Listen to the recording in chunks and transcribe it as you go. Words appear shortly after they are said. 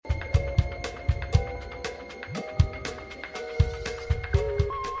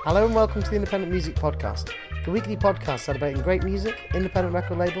Hello and welcome to the Independent Music Podcast, the weekly podcast celebrating great music, independent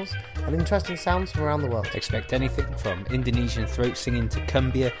record labels, and interesting sounds from around the world. Expect anything from Indonesian throat singing to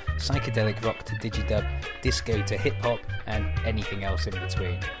cumbia, psychedelic rock to digidub, disco to hip-hop, and anything else in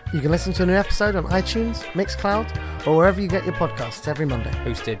between. You can listen to a new episode on iTunes, Mixcloud, or wherever you get your podcasts every Monday.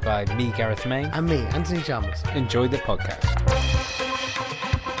 Hosted by me, Gareth Main. And me, Anthony Chalmers. Enjoy the podcast.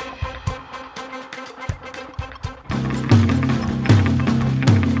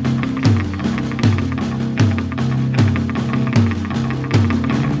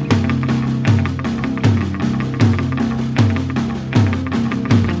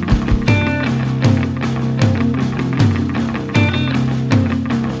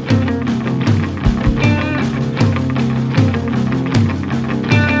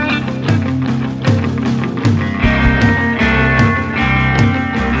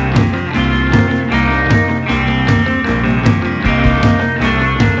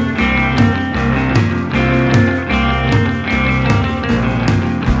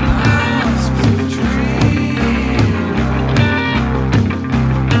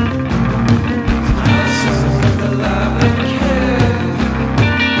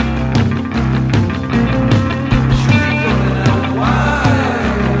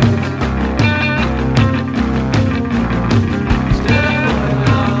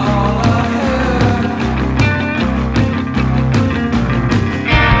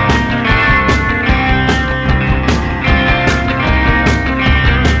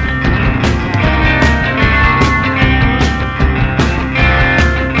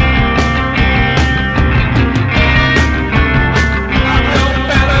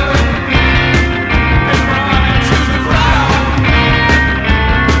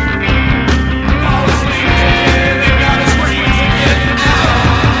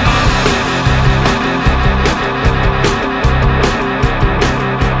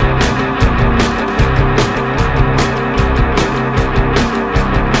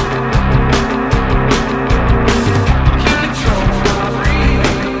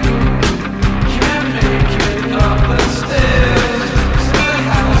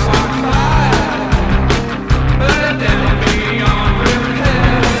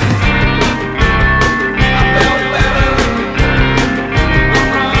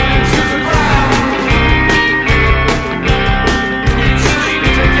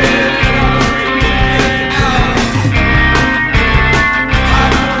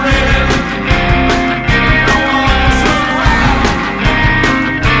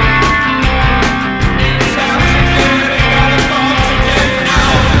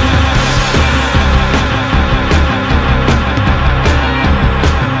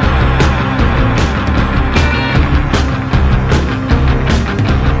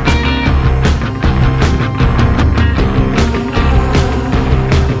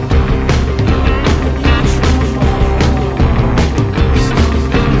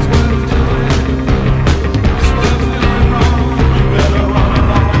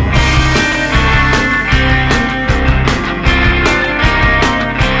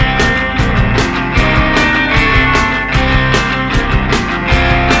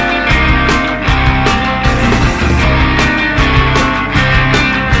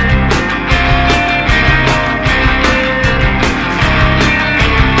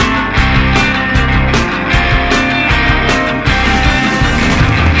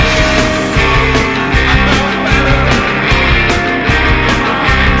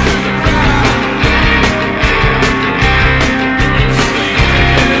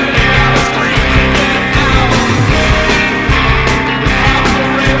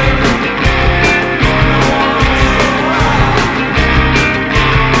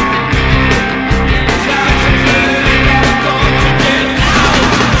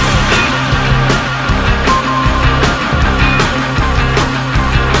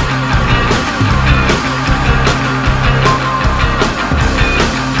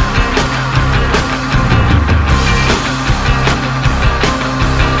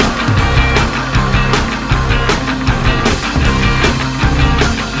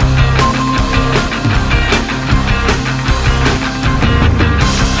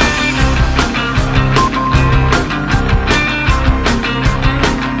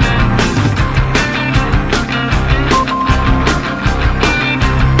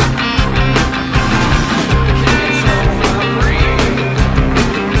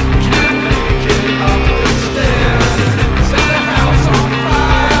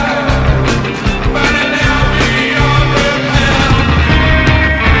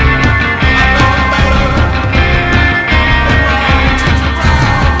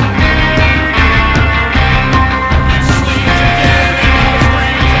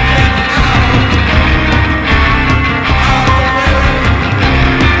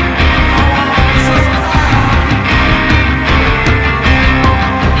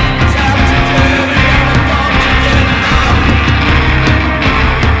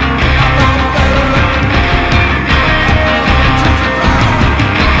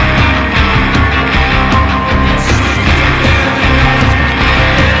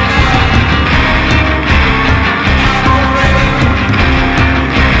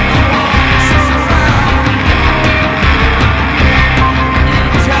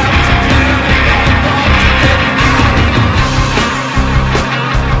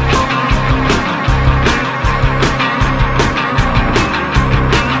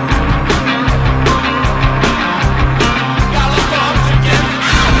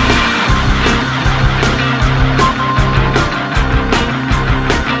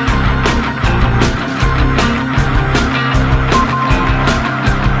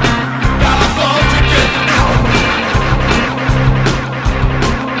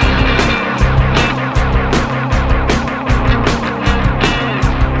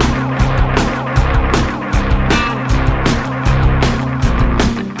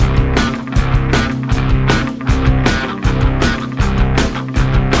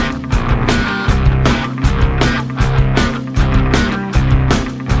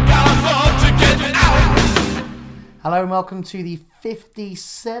 Hello and welcome to the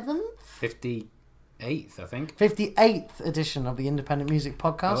 57th? 58th, I think. 58th edition of the Independent Music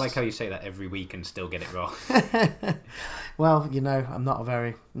Podcast. I like how you say that every week and still get it wrong. Well, you know, I'm not a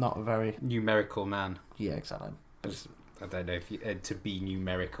very... Numerical man. Yeah, exactly. I don't know if to be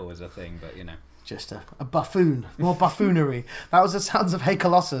numerical is a thing, but you know. Just a buffoon. More buffoonery. That was the sounds of Hey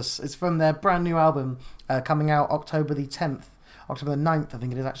Colossus. It's from their brand new album coming out October the 10th. October the 9th, I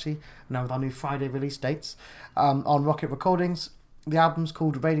think it is actually. Now with our new Friday release dates. On Rocket Recordings. The album's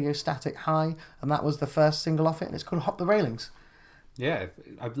called Radio Static High, and that was the first single off it, and it's called Hop the Railings. Yeah,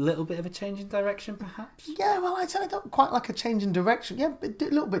 a little bit of a change in direction, perhaps? Yeah, well, I'd say I don't quite like a change in direction. Yeah, a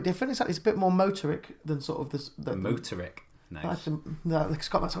little bit different. It's a bit more motoric than sort of the motoric. Nice. It's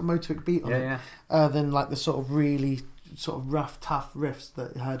got that sort of motoric beat on it. Than like the sort of really sort of rough, tough riffs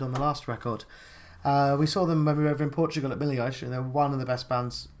that you heard on the last record. We saw them when we were over in Portugal at Milhões, and they're one of the best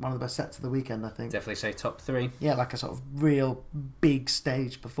bands, one of the best sets of the weekend, I think. Definitely say top 3. Yeah, like a sort of real big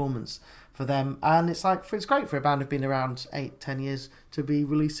stage performance for them, and it's great for a band who've been around 8-10 years to be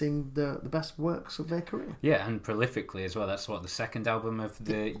releasing the best works of their career. Yeah, and prolifically as well. That's the second album of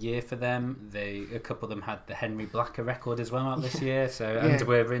the year for them. A couple of them had the Henry Blacker record as well out this year. So and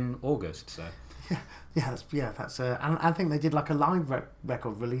we're in August. So that's and I think they did like a live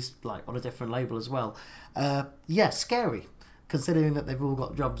record released like on a different label as well. Scary considering that they've all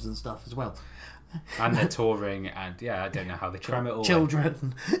got jobs and stuff as well. And they're touring, and I don't know how they cram it all.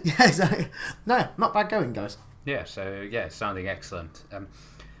 Children, yeah, exactly. No, not bad going, guys. Yeah, so sounding excellent.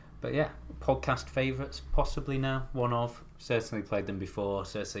 But yeah, podcast favourites possibly now. One of certainly played them before.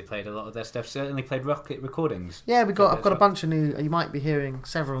 Certainly played a lot of their stuff. Certainly played Rocket Recordings. Yeah, I've got a bunch of new. You might be hearing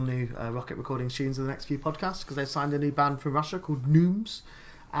several new Rocket Recordings tunes in the next few podcasts because they've signed a new band from Russia called Nooms,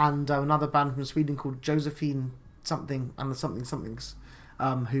 and another band from Sweden called Josephine something and the Somethings.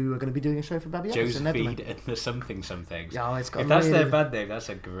 Who are going to be doing a show for Baby Josephine and the Somethings. Yeah, it's got if that's their band name, that's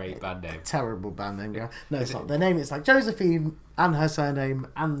a great band name. Terrible band name, yeah. No, it's not. Their name is like Josephine and her surname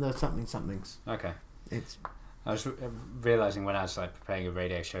and the Somethings. Okay. I was realising when I was preparing a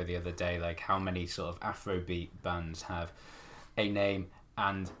radio show the other day, how many sort of Afrobeat bands have a name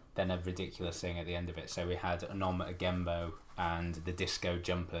and then a ridiculous thing at the end of it. So we had Anom Agembo and the Disco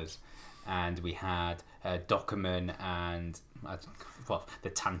Jumpers, and we had Document and the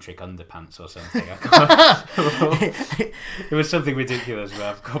Tantric Underpants or something. It was something ridiculous, but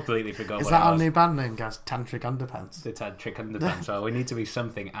I've completely forgotten. Is that our new band name, guys? Tantric Underpants? The Tantric Underpants. Well, we need to be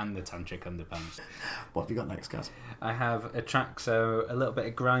something and the Tantric Underpants. What have you got next, guys? I have a track, so a little bit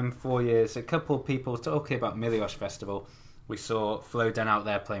of grime for you. It's a couple of people talking about Milhões Festival. We saw Flowdown out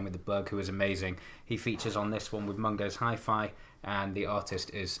there playing with the Bug, who was amazing. He features on this one with Mungo's Hi-Fi, and the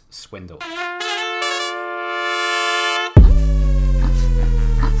artist is Swindle.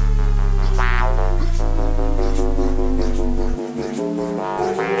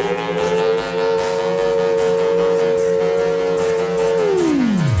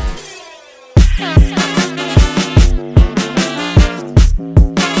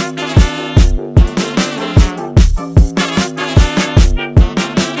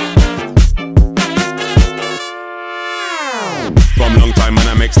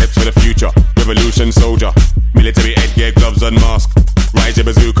 Revolution soldier, military headgear, gloves and mask. Rise your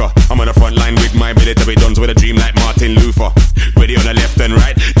bazooka. I'm on the front line with my military dons with a dream like Martin Luther. Ready on the left and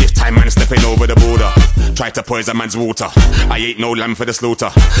right. This time man stepping over the border. Try to poison man's water. I ain't no lamb for the slaughter.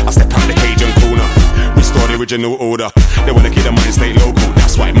 I step out the Cajun corner. Restore the original order. They wanna keep the mind stay local.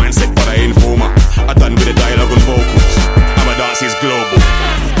 That's why man said but I informer. I done with the dialogue and vocals. I'm a dance is global.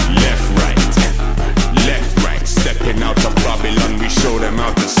 Left, right. Left, right. Stepping out of Babylon. We show them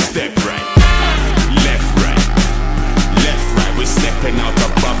how to step right. We're stepping out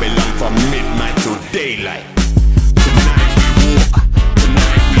of Babylon from midnight to daylight. Tonight we walk,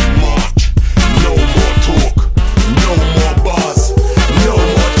 tonight we march. No more talk, no more bars, no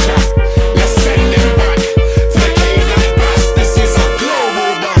more chat. Let's send them back to the cave like bass. This is a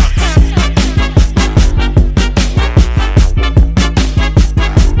global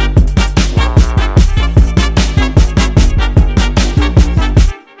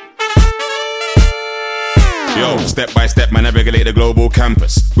Yo, step by step, man, I regulate the global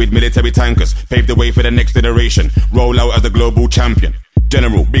campus with military tankers. Pave the way for the next generation. Roll out as the global champion.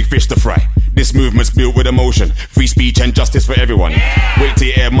 General, big fish to fry. This movement's built with emotion. Free speech and justice for everyone. Wait till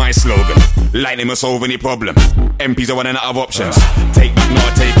you hear my slogan. Lightning will solve any problem. MPs are running out of options. Take back,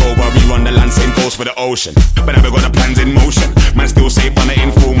 not take over. We run the land, same goes for the ocean. But now we got the plans in motion. Man still safe on the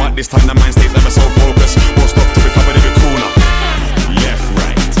informer. This time the mind stays ever so focused. Won't stop till we cover every corner. Left,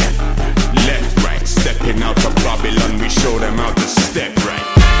 right. Left, right. Stepping out of Babylon. We show them how to step right.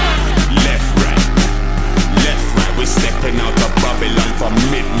 Left, right. Left, right. We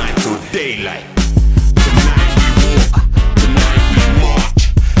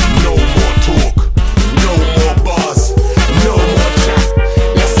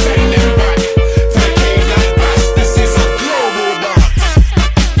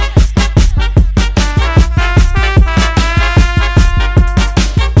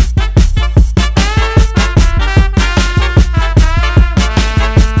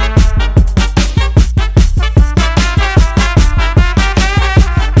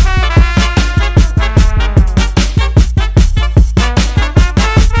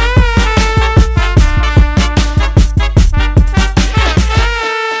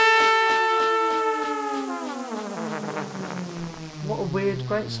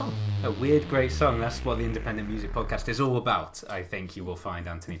great song. A weird, great song. That's what the Independent Music Podcast is all about. I think you will find,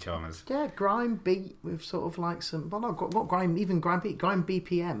 Anthony Chalmers. Yeah, grime beat with sort of like some, well, not grime, even grime beat, grime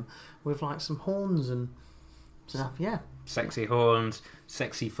BPM with like some horns and stuff. Yeah, Sexy horns,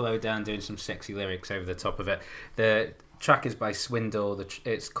 sexy flow down, doing some sexy lyrics over the top of it. The track is by Swindle.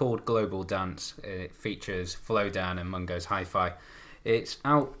 It's called Global Dance. It features Flowdown and Mungo's Hi-Fi. It's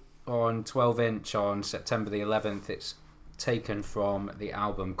out on 12-inch on September the 11th. It's taken from the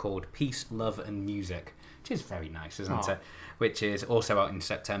album called Peace, Love and Music, which is very nice, isn't it? Which is also out in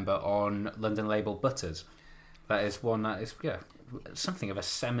September on London label Butters. That is one that is something of a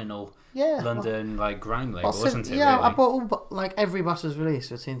seminal London grime label, isn't it? Yeah, really? I bought all, every Butters release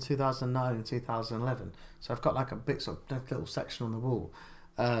between 2009 and 2011, so I've got like a big sort of little section on the wall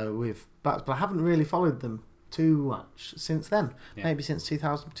with Butters, but I haven't really followed them too much since then. Maybe since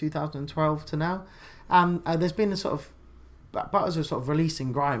 2012 to now. There's been a sort of Butters was sort of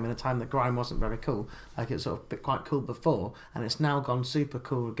releasing grime in a time that grime wasn't very cool. Like it was sort of been quite cool before, and it's now gone super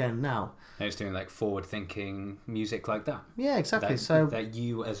cool again now. And it's doing forward-thinking music like that. Yeah, exactly. That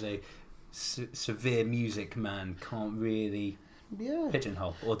you as a severe music man can't really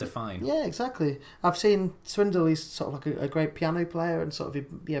pigeonhole or define. Yeah, exactly. I've seen Swindle. He's sort of like a great piano player and sort of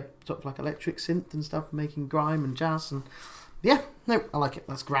like electric synth and stuff, making grime and jazz and. Yeah, no, I like it.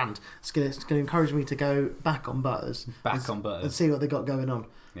 That's grand. It's going to encourage me to go back on Butters. And see what they got going on.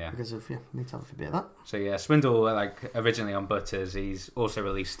 Yeah. Because of, need to have a bit of that. So yeah, Swindle, originally on Butters, he's also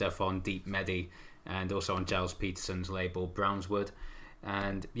released stuff on Deep Medi and also on Giles Peterson's label Brownswood.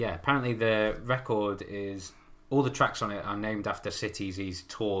 And yeah, apparently the record is... All the tracks on it are named after cities he's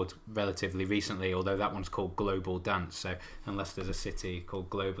toured relatively recently, although that one's called Global Dance. So unless there's a city called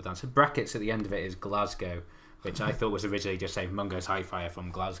Global Dance. The brackets at the end of it is Glasgow, which I thought was originally just saying Mungo's Hi-Fi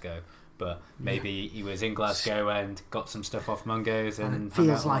from Glasgow, but maybe he was in Glasgow and got some stuff off Mungo's and it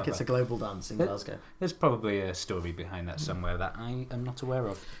feels like it's a global dance in Glasgow. There's probably a story behind that somewhere that I am not aware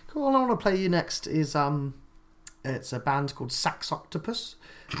of. Cool. What I want to play you next is it's a band called Sax Octopus.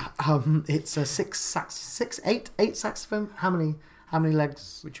 It's a eight saxophone. How many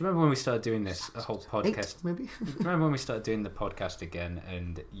legs? Do you remember when we started doing this whole podcast? 8, maybe. Do you remember when we started doing the podcast again,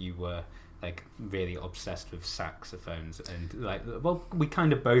 and you were really obsessed with saxophones, and we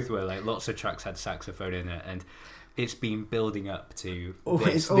kind of both were. Lots of tracks had saxophone in it, and it's been building up to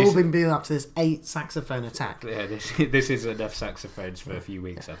it's been building up to this 8 saxophone attack. Yeah, this is enough saxophones for a few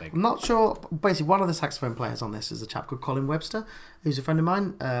weeks, I think. I'm not sure. Basically, one of the saxophone players on this is a chap called Colin Webster, who's a friend of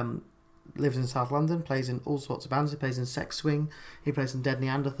mine. Lives in South London, plays in all sorts of bands. He plays in Sex Swing, he plays in Dead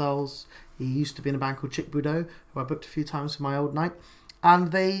Neanderthals. He used to be in a band called Chick Boudreaux, who I booked a few times for my old night.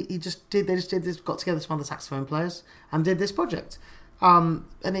 And they just did this, got together some other saxophone players and did this project. And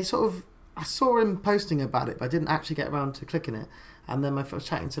it sort of, I saw him posting about it, but I didn't actually get around to clicking it. And then I was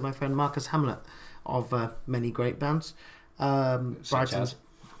chatting to my friend Marcus Hamlet of many great bands. Brighton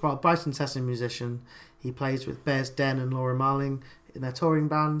session musician. He plays with Bears Den and Laura Marling in their touring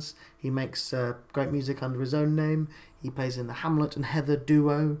bands. He makes great music under his own name. He plays in the Hamlet and Heather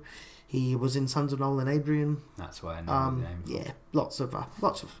duo. He was in Sons of Noel and Adrian. That's why I know the name. Yeah, lots of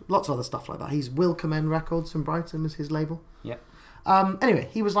other stuff like that. He's Wilkemen Records from Brighton is his label. Yeah. Anyway,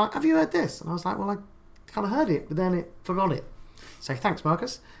 he was like, "Have you heard this?" And I was like, "Well, I kind of heard it, but then it forgot it." So thanks,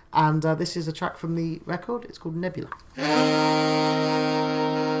 Marcus. And this is a track from the record. It's called Nebula.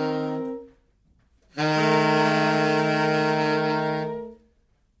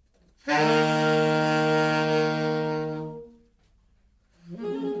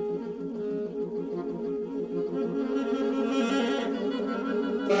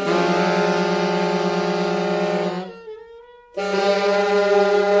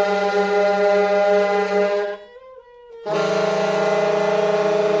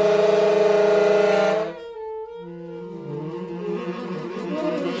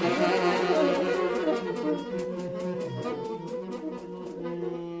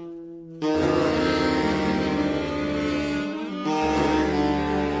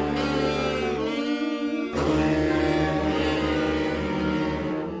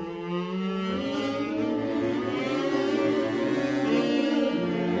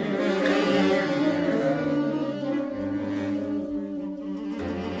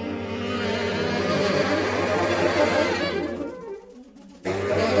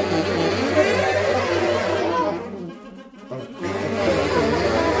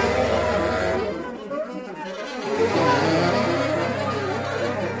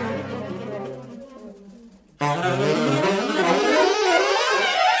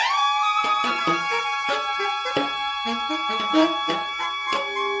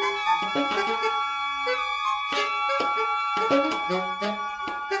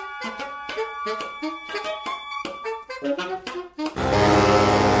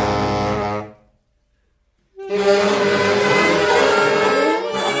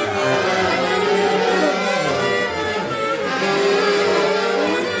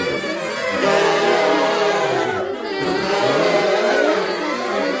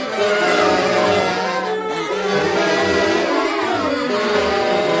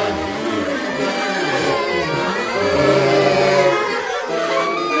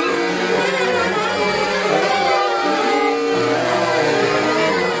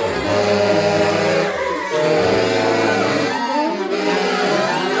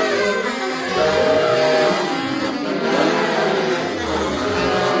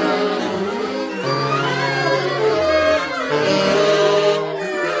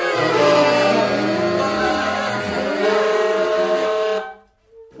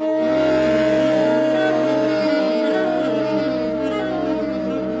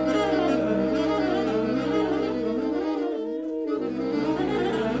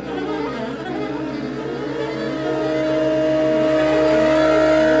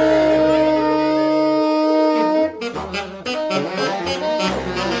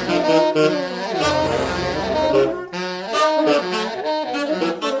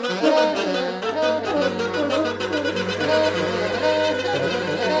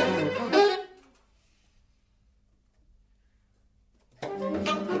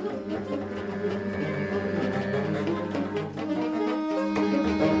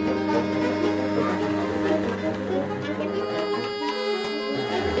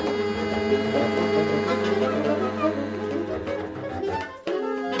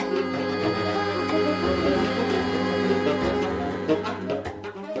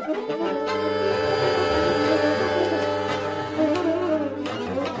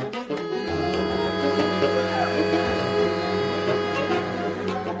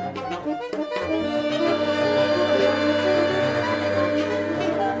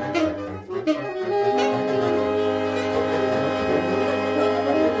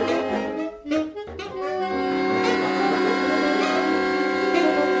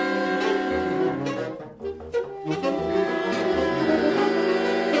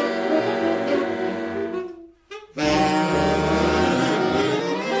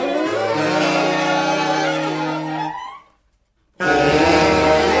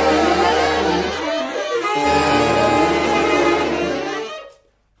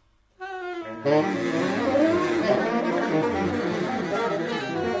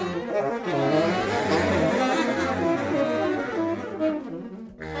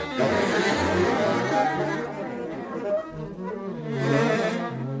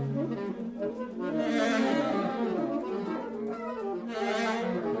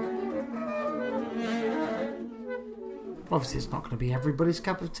 Obviously, it's not going to be everybody's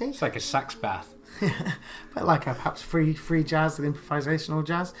cup of tea. It's like a sax bath. But like perhaps free jazz and improvisational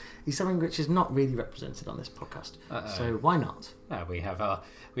jazz is something which is not really represented on this podcast. So why not? Yeah, we have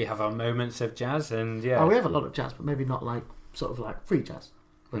our moments of jazz, and yeah. Oh, we have a lot of jazz, but maybe not like sort of like free jazz,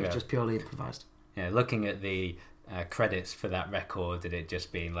 where it's just purely improvised. Yeah, looking at the credits for that record, and it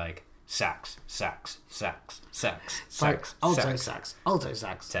just being like sax, sax, sax, sax, sax, alto sax, alto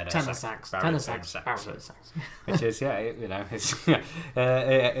sax, tenor sax, baritone sax. Which is, it's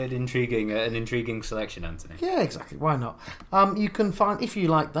an intriguing selection, Anthony. Yeah, exactly. Why not? You can find, if you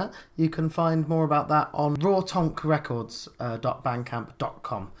like that, you can find more about that on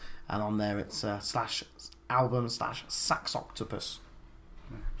rawtonkrecords.bandcamp.com, and on there it's /album/saxoctopus.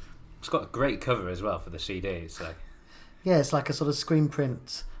 It's got a great cover as well for the CD. So yeah, it's like a sort of screen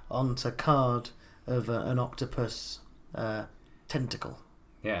print onto card of an octopus tentacle.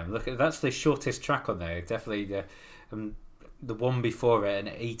 Yeah, look, that's the shortest track on there. Definitely the one before it,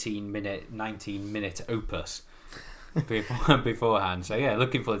 an 19-minute opus beforehand. So yeah,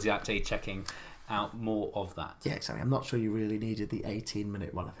 looking forward to actually checking out more of that. Yeah, exactly. I'm not sure you really needed the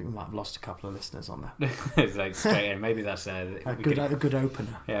 18-minute one. I think we might have lost a couple of listeners on that. It's like straight in. Maybe that's a good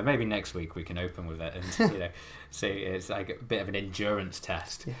opener. Yeah, maybe next week we can open with it and see it's like a bit of an endurance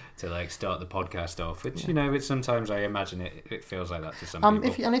test to like start the podcast off. Which it's sometimes I imagine it feels like that to some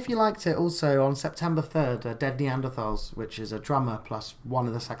people. If you liked it, also on September 3rd, Dead Neanderthals, which is a drummer plus one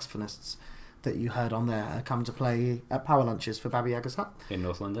of the saxophonists that you heard on there, come to play at Power Lunches for Baba Yaga's Hut in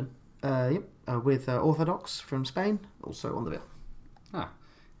North London. With Orthodox from Spain, also on the bill.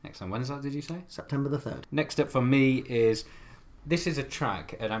 Excellent. When's that, did you say? September the 3rd. Next up for me is a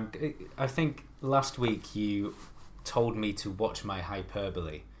track, and I think last week you told me to watch my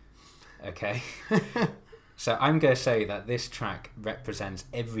hyperbole. Okay? So I'm going to say that this track represents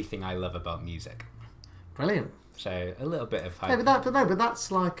everything I love about music. Brilliant. So a little bit of hyperbole. But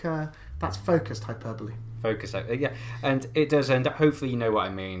that's like that's focused hyperbole. Yeah, and it does, and hopefully you know what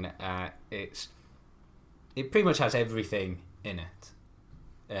I mean. It pretty much has everything in it,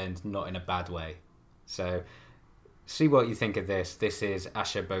 and not in a bad way. So, see what you think of this. This is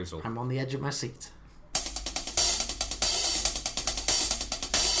Asher Bozel. I'm on the edge of my seat.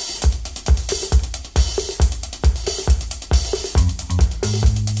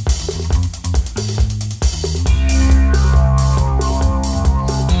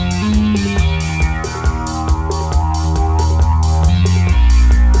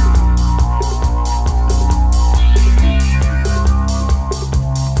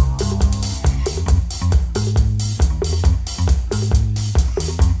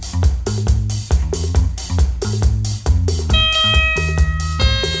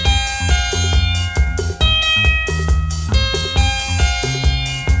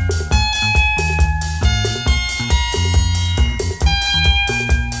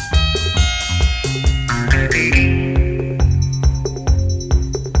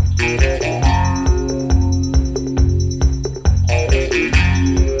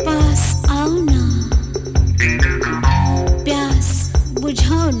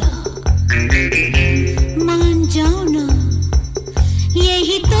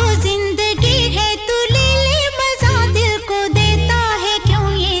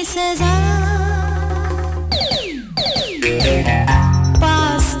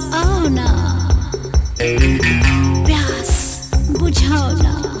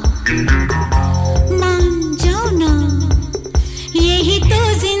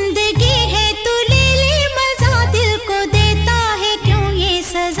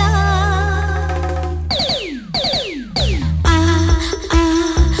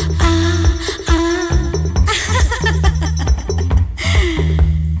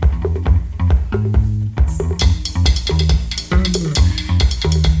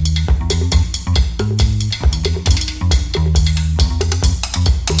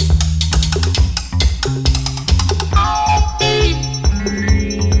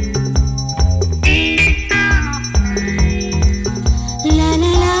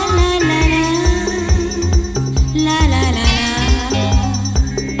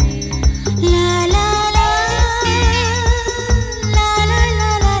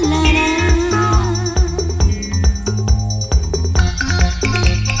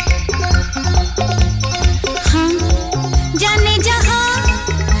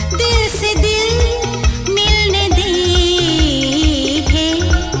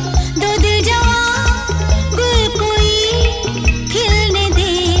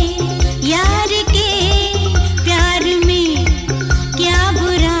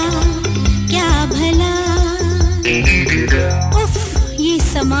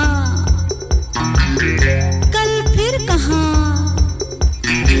 समा कल फिर कहाँ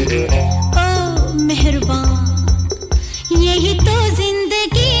ओ मेहरबान यही तो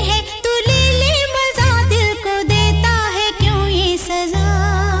जिंदगी है तू ले ले मजा दिल को देता है क्यों ये सजा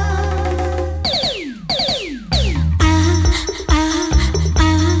आ आ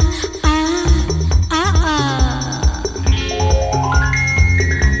आ आ आ आ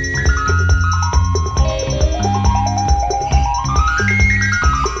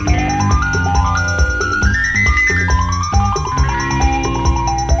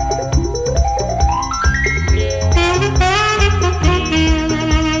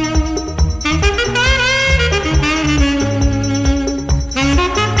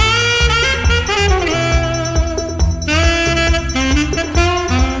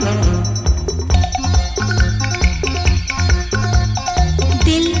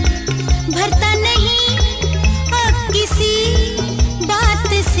दिल भरता नहीं अब किसी बात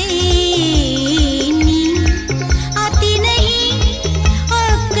से नींद आती नहीं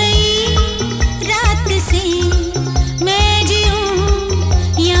अब कई रात से मैं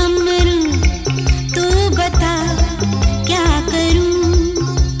जीऊं या मरूं तू बता क्या करूं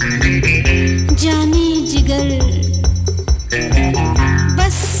जाने जिगर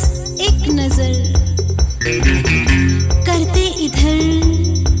बस एक नजर करते इधर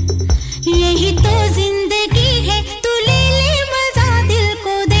यही तो जिंदगी है तू ले ले मजा दिल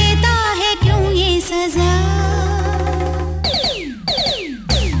को देता है क्यों ये सजा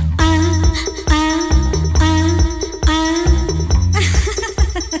आ आ आ आ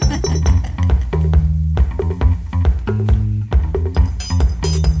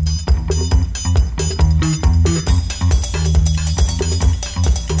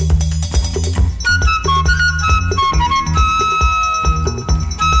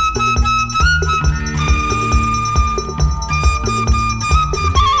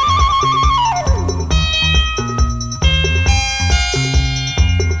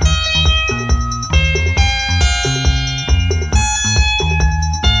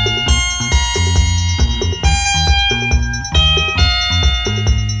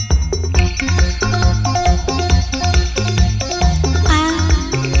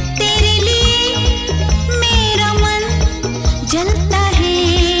तेरे लिए मेरा मन जलता है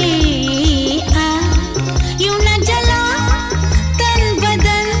आ यूं न जला तन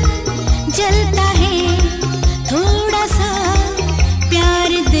बदन जलता है थोड़ा सा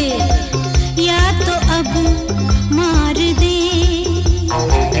प्यार दे या तो अब मार दे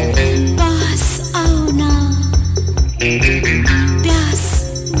पास आओ ना प्यास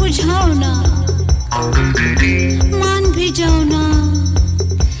बुझाओ ना मान भी जाओ ना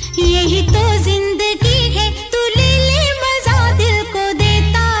यही तो जिंदगी है तू ले ले मजा दिल को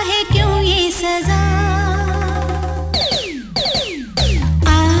देता है क्यों ये सजा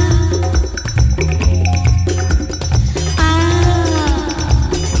आ आ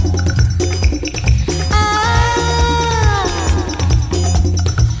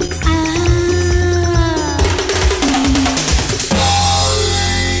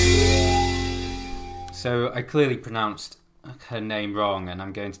So I clearly pronounced her name wrong, and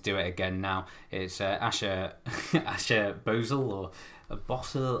I'm going to do it again now. It's Asha Asha Bosel or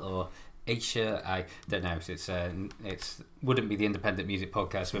Bossel or Aisha. I don't know. It's wouldn't be the independent music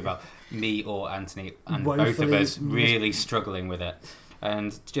podcast without me or Anthony and both of Woefully us really struggling with it.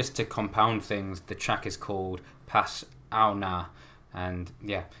 And just to compound things, the track is called Pass Auna, and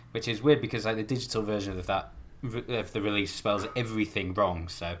yeah, which is weird because like the digital version of that of the release spells everything wrong.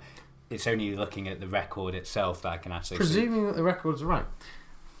 So it's only looking at the record itself that I can actually Presuming that the record's right.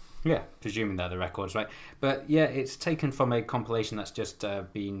 Yeah, presuming that the record's right. But yeah, it's taken from a compilation that's just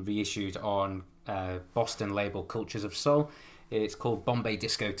been reissued on Boston label Cultures of Soul. It's called Bombay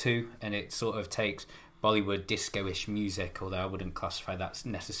Disco 2, and it sort of takes Bollywood disco-ish music, although I wouldn't classify that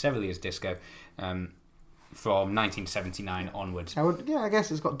necessarily as disco, from 1979 onwards. I guess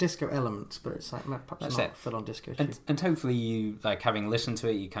it's got disco elements, but it's like perhaps That's not it. full-on disco. And hopefully you, like, having listened to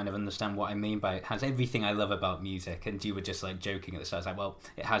it, you kind of understand what I mean by it has everything I love about music. And you were just like joking at the start. It's like, well,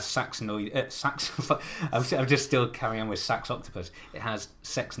 it has sax noise. I'm just still carrying on with Sax Octopus. It has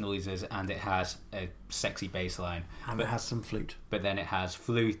sex noises and it has a sexy bass line. And it has some flute. But then it has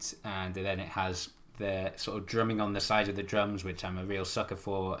flute, and then it has the sort of drumming on the side of the drums, which I'm a real sucker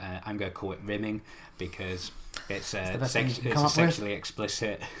for. I'm going to call it rimming because it's a sexually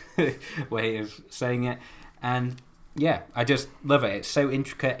explicit way of saying it. And yeah, I just love it. It's so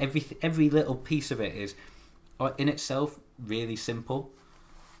intricate. Every little piece of it is in itself really simple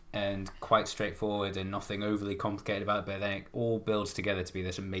and quite straightforward and nothing overly complicated about it, but then it all builds together to be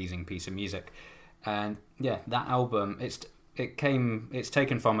this amazing piece of music. And yeah, that album, It's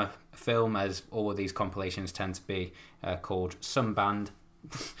taken from a film, as all of these compilations tend to be, called Some Band.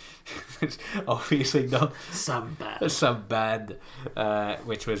 It's obviously not Some bad. Some Band,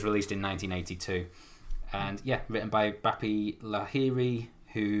 which was released in 1982, and written by Bapi Lahiri,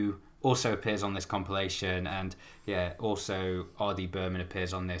 who also appears on this compilation, and also Ardy Berman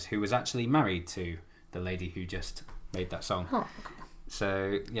appears on this, who was actually married to the lady who just made that song. Oh,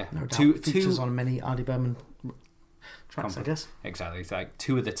 so no doubt. Features on many Ardy Berman tracks, I guess. Exactly. It's like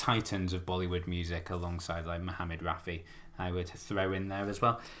two of the titans of Bollywood music, alongside like Mohammed Rafi, I would throw in there as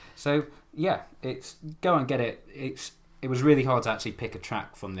well. So it's go and get it. It was really hard to actually pick a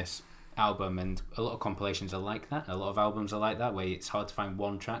track from this album, and a lot of compilations are like that. A lot of albums are like that, where it's hard to find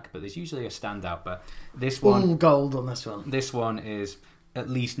one track, but there's usually a standout. But this one, all gold on this one. This one is at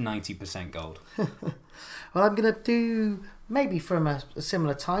least 90% gold. Well, I'm going to do maybe from a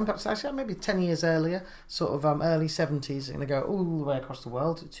similar time, perhaps actually maybe 10 years earlier, sort of early 70s. I'm going to go all the way across the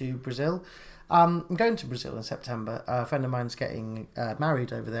world to Brazil. I'm going to Brazil in September. A friend of mine's getting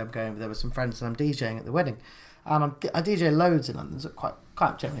married over there. I'm going over there with some friends, and I'm DJing at the wedding. And I DJ loads in London, so quite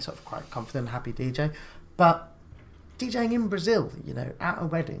generally sort of quite confident, happy DJ. But DJing in Brazil, at a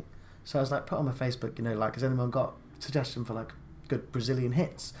wedding. So I was like, put on my Facebook, like, has anyone got a suggestion for like good Brazilian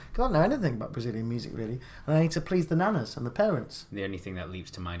hits? Because I don't know anything about Brazilian music really, and I need to please the nanas and the parents. The only thing that leaps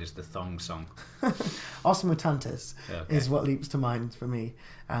to mind is the thong song. Os Mutantes is what leaps to mind for me,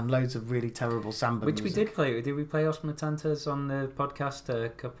 and loads of really terrible samba Which music. we did play. Did we play Os Mutantes on the podcast a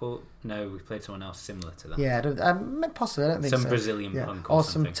couple? No, we played someone else similar to that. Yeah, possibly. I don't think some so. Brazilian punk or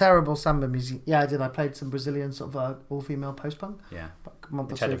some something. terrible samba music. Yeah, I did. I played some Brazilian sort of all-female post-punk. Yeah, a month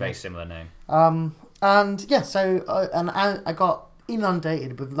or which so had a ago. very similar name. I got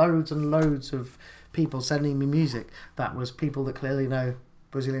inundated with loads and loads of people sending me music that was people that clearly know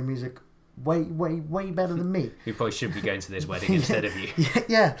Brazilian music way better than me. You probably should be going to this wedding instead of you.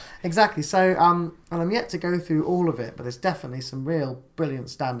 Yeah, exactly. So and I'm yet to go through all of it, but there's definitely some real brilliant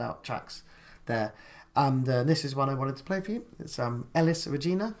standout tracks there. And this is one I wanted to play for you. It's Elis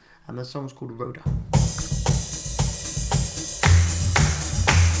Regina, and the song's called Rhoda.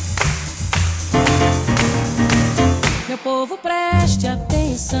 Meu povo, preste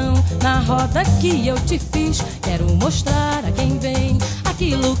atenção na roda que eu te fiz. Quero mostrar a quem vem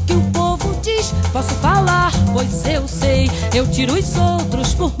aquilo que o povo diz. Posso falar, pois eu sei. Eu tiro os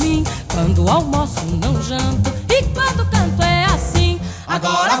outros por mim. Quando almoço não janto, e quando canto é assim.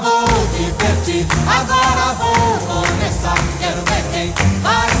 Agora vou divertir, agora vou começar. Quero ver quem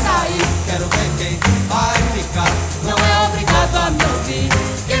vai sair, quero ver quem vai ficar. Não é obrigado a me ouvir,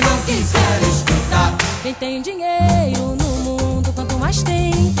 quem não quiser escutar. Quem tem dinheiro no mundo, quanto mais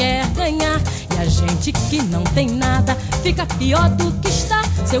tem, quer ganhar. E a gente que não tem nada, fica pior do que está.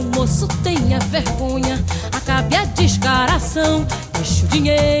 Seu moço, tenha vergonha, acabe a descaração. Deixe o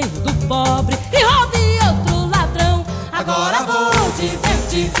dinheiro do pobre e roube outro ladrão. Agora vou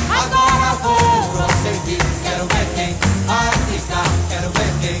divertir, agora vou prosseguir. Quero ver quem vai ficar, quero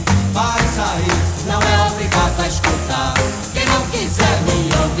ver quem vai sair. Não é obrigado a escutar, quem não quiser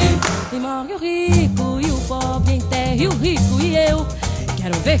me ouvir. E morre o rico e o pobre, enterre o rico e eu.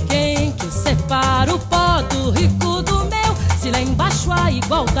 Quero ver quem que separa o pó do rico do meu. Se lá embaixo há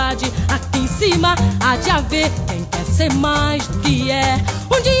igualdade, aqui em cima há de haver. Quem quer ser mais do que é,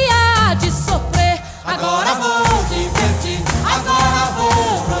 um dia há de sofrer. Agora vou divertir, agora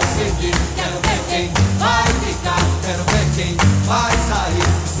vou prosseguir. Quero ver quem vai ficar, quero ver quem vai sair.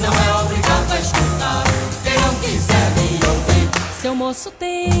 Não é obrigado a escutar, quem não quiser me ouvir. Seu moço,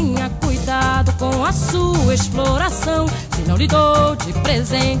 tenha cuidado com a sua exploração. Se não lhe dou de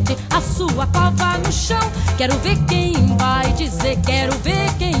presente a sua cova no chão. Quero ver quem vai dizer, quero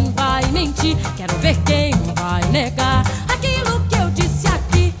ver quem vai mentir. Quero ver quem vai negar aquilo que eu disse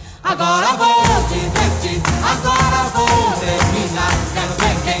aqui. Agora vou divertir, agora vou terminar. Quero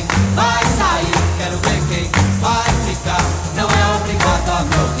ver quem vai sair, quero ver quem vai ficar. Não é obrigado a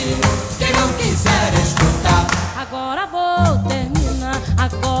me ouvir, quem não quiser escutar. Agora vou terminar,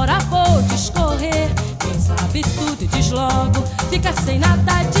 agora vou discorrer. Quem sabe tudo diz logo, fica sem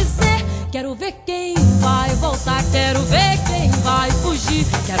nada a dizer. Quero ver quem vai voltar, quero ver quem vai fugir.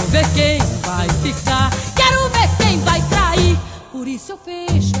 Quero ver quem vai ficar, quero ver quem vai trair. Por isso eu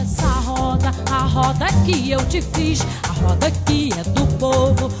fecho essa roda, a roda que eu te fiz. A roda que é do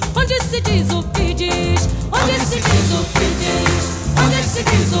povo, onde se diz o que diz. Onde se diz o que diz. Onde se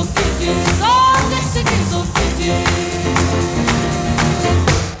diz o que diz. Onde se diz o que diz.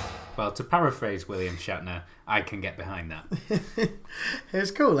 Well, to paraphrase William Shatner, I can get behind that.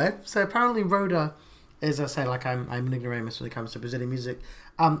 It's cool, eh? So apparently Rhoda is, I say, like I'm an ignoramus when it comes to Brazilian music.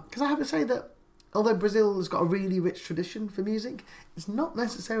 Because I have to say that although Brazil has got a really rich tradition for music, it's not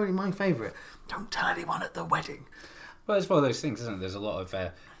necessarily my favourite. Don't tell anyone at the wedding. Well, it's one of those things, isn't it? There's a lot of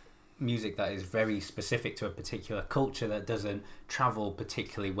music that is very specific to a particular culture that doesn't travel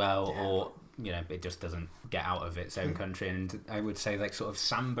particularly well, or it just doesn't get out of its own country. And I would say like sort of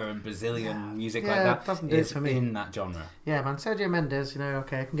samba and Brazilian music like that doesn't do it is for me. in that genre. Yeah, man, Sergio Mendes,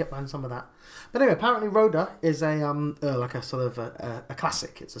 okay, I can get behind some of that. But anyway, apparently Roda is a like a sort of a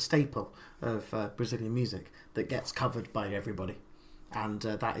classic. It's a staple of Brazilian music that gets covered by everybody, and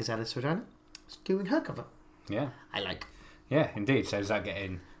that is Elis Regina doing her cover. Yeah, I like. Yeah, indeed. So is that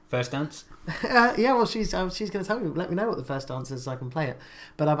getting first dance? Yeah, well, she's going to tell me. Let me know what the first dance is so I can play it.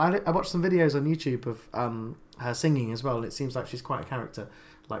 But I watched some videos on YouTube of her singing as well, and it seems like she's quite a character,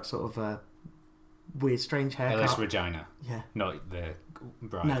 like sort of weird, strange haircut. Elis Regina. Yeah. Not the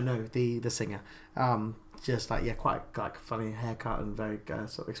bride. No, the singer. Just like quite like funny haircut and very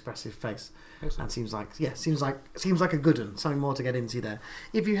sort of expressive face. And seems like a good one. Something more to get into there.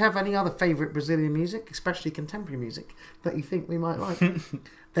 If you have any other favourite Brazilian music, especially contemporary music, that you think we might like,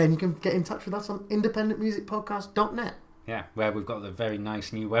 then you can get in touch with us on independentmusicpodcast.net. Yeah, where we've got the very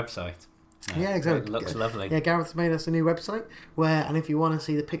nice new website. Yeah, exactly. It looks lovely. Yeah, Gareth's made us a new website and if you want to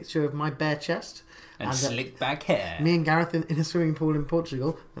see the picture of my bare chest and slick back hair, me and Gareth in a swimming pool in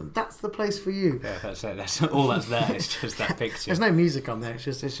Portugal, then that's the place for you. Yeah, that's it. That's all that's there. It's just that picture. There's no music on there. It's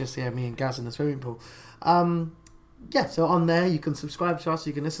just me and Gaz in the swimming pool. So on there you can subscribe to us.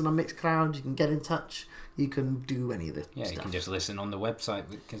 You can listen on Mixcloud. You can get in touch. You can do any of this. Yeah, stuff. You can just listen on the website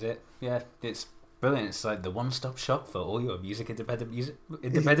because it's brilliant. It's like the one-stop shop for all your independent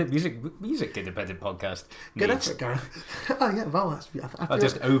music podcast. Good effort, Gareth. Oh yeah, well, I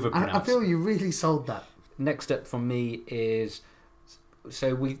just overpronounced. I feel you really sold that. Next up from me is,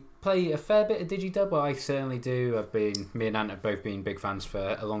 so we play a fair bit of digidub. Well, I certainly do. Me and Ant have both been big fans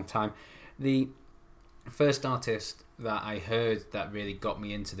for a long time. The first artist that I heard that really got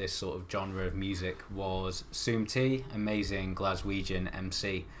me into this sort of genre of music was Soom T, amazing Glaswegian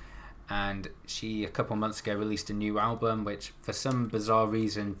MC. And she, a couple months ago, released a new album, which for some bizarre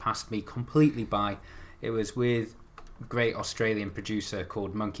reason passed me completely by. It was with a great Australian producer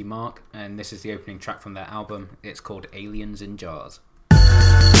called Monkey Mark, and this is the opening track from their album. It's called Aliens in Jars.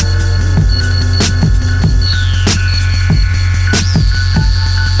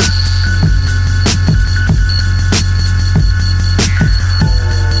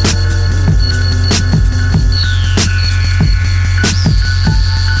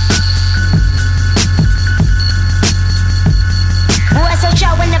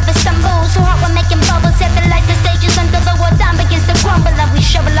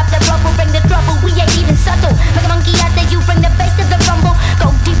 Shovel up the rubble, bring the trouble, we ain't even subtle. Like a monkey out there, you bring the bass to the rumble. Go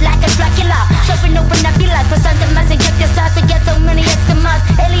deep like a Dracula, surfing over nebulas. For sons of mass, inject your sauce to get so many XMRs.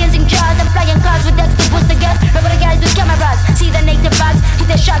 Aliens in jars, I'm flying cars with extra booster gas. Rubber guys with cameras, see the native bugs. Hit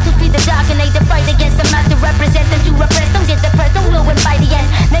the shots who feed the dark and they the fight against the mass to represent them to repress. Don't get depressed, don't will win by the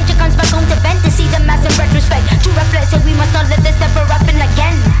end. Nature comes back home to vent to see the mass in retrospect. To reflect, so we must not let this ever happen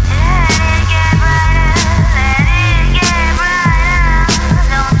again.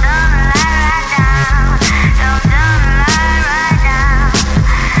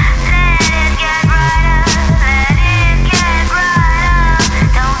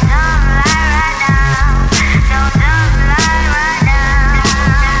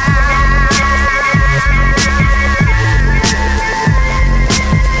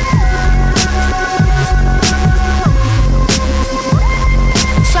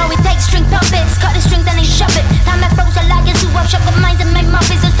 Shut the minds and make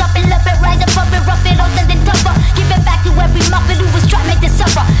muffins and stop it, love it, rise above it, rough it, all sending tougher. Give it back to every muppet who was trying to make this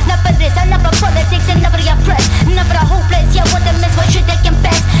suffer. Enough of this, enough of politics, enough of the oppressed, enough of the hopeless. Yeah, what the mess, what should they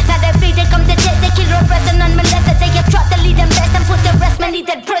confess? Now they beat, they come to death, they kill or oppress and unmolested. They have tried to lead them best and put the rest, many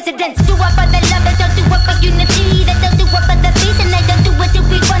dead presidents. Do it for the love, they don't do it for unity. They don't do it for the peace and they don't do it to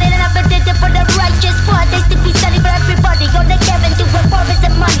be funny. They never did it for the righteous part. They still be study for everybody. Go they care and do it for is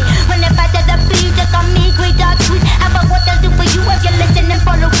the money. When they fight to the beat, they call me great dog sweet. How about what they'll do for you if you listen and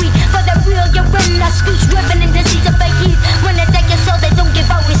follow me? For the real, you're in a speech driven in the seas of the heat. When they take your soul, they don't give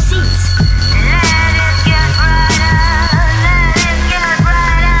out receipts. Let it get brighter, let it get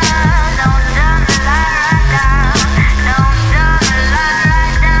brighter. Don't turn the light right down, don't turn the light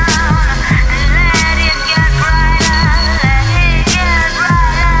right down. Let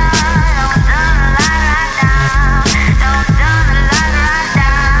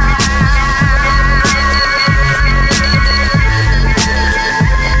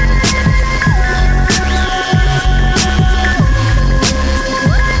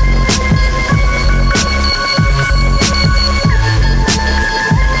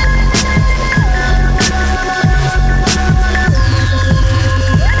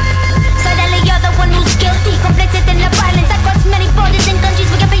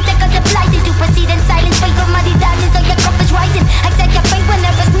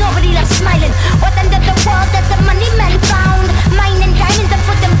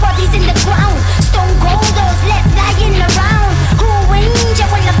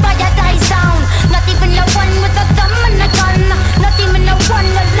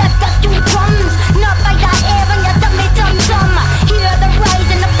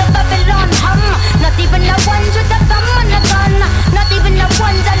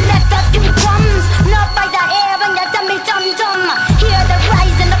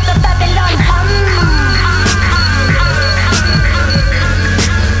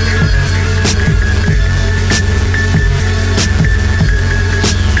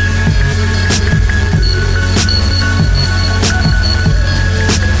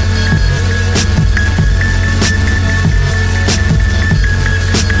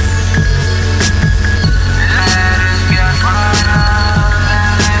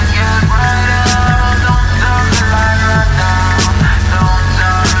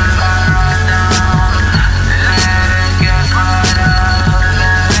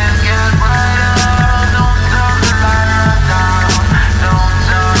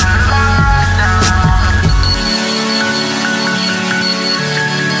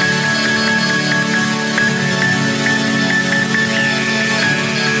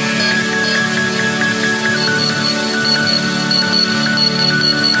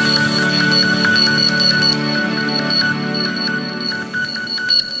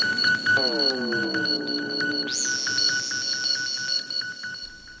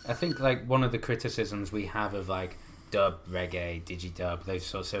I think like one of the criticisms we have of like dub, reggae, digidub, those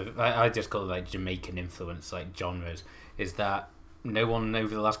sorts of I just call it like Jamaican influence like genres, is that no one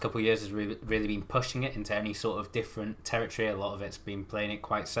over the last couple of years has really been pushing it into any sort of different territory. A lot of it's been playing it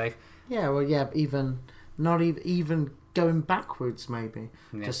quite safe. Yeah, well, yeah, not even going backwards, maybe.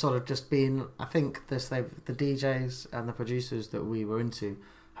 Yeah. Just sort of just being. I think the DJs and the producers that we were into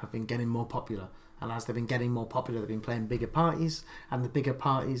have been getting more popular, and as they've been getting more popular, they've been playing bigger parties, and the bigger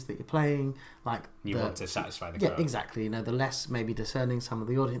parties that you're playing, like you want to satisfy the crowd. crowd. Yeah, exactly. You know, the less maybe discerning some of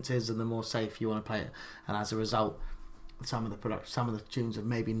the audiences, and the more safe you want to play it, and as a result, some of the tunes have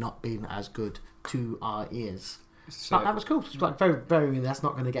maybe not been as good to our ears. So, But that was cool. It's like very, very. That's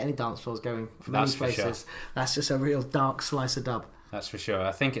not going to get any dance floors going from any That's for places. sure. That's just a real dark slice of dub. That's for sure.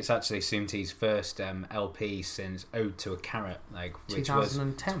 I think it's actually Soomti's first LP since Ode to a Carrot, like which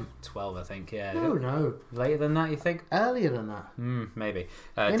 2010. was 12, I think. Yeah. No. Later than that, you think? Earlier than that. Maybe.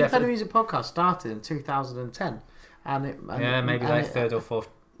 The Independent Definitely. Music Podcast started in 2010, Maybe like third or fourth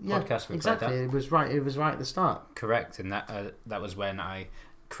podcast we exactly. played that. It was right at the start. Correct, and that was when I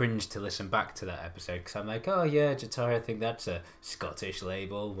cringed to listen back to that episode because I'm like, oh yeah, Jatari, I think that's a Scottish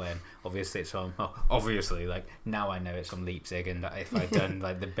label. When obviously it's on, like now I know it's on Leipzig, and if I'd done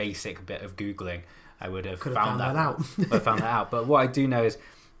like the basic bit of googling, I would have found that out. I found that out. But what I do know is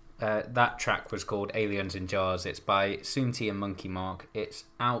that track was called Aliens in Jars. It's by Soomti and Monkey Mark. It's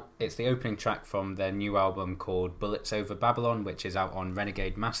out. It's the opening track from their new album called Bullets Over Babylon, which is out on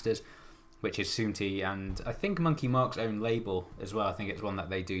Renegade Masters, which is Soomti and I think Monkey Mark's own label as well. I think it's one that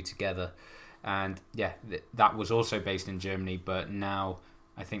they do together. And yeah, that was also based in Germany, but now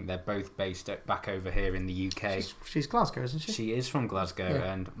I think they're both based back over here in the UK. She's Glasgow, isn't she? She is from Glasgow,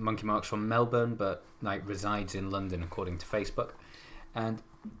 Yeah. and Monkey Mark's from Melbourne, but like resides in London according to Facebook. And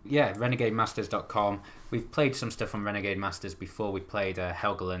yeah, RenegadeMasters.com. We've played some stuff from Renegade Masters before. We played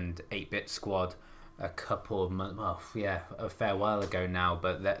Helgeland 8-Bit Squad a couple of months, a fair while ago now,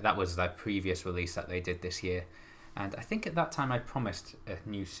 but that was their previous release that they did this year. And I think at that time I promised a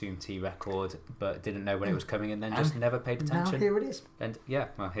new Soomti record, but didn't know when it was coming, and then just never paid attention. Now here it is. And yeah,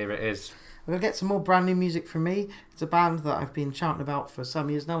 well, here it is. We're going to get some more brand new music from me. It's a band that I've been shouting about for some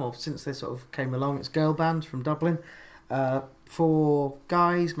years now, or since they sort of came along. It's Girl Band from Dublin. 4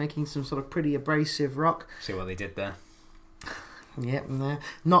 guys making some sort of pretty abrasive rock. See what they did there. Yep,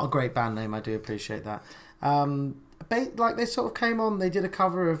 not a great band name. I do appreciate that. Like they sort of came on. They did a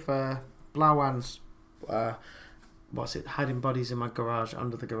cover of Blauan's. What's it? Hiding Bodies in My Garage,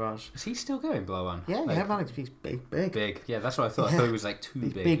 Under the Garage. Is he still going, Blauan? Yeah, like, yeah, man, he's big. Big. Yeah, that's what I thought. I thought he was like too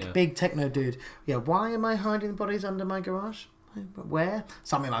big. Big techno dude. Yeah, why am I hiding bodies under my garage? Where?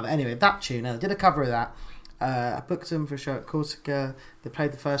 Something like that. Anyway, that tune. I did a cover of that. I booked them for a show at Corsica. They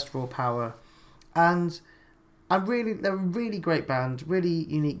played the first Raw Power, and they're a really great band, really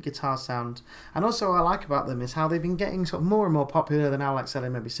unique guitar sound. And also what I like about them is how they've been getting sort of more and more popular. They're now like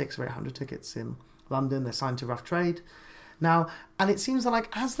selling maybe 600 or 800 tickets in London. They're signed to Rough Trade now, and it seems that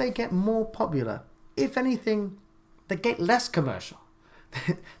like as they get more popular, if anything, they get less commercial.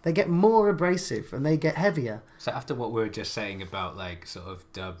 They get more abrasive and they get heavier. So after what we were just saying about like sort of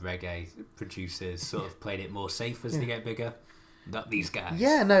dub reggae producers sort of played it more safe as they get bigger, not these guys.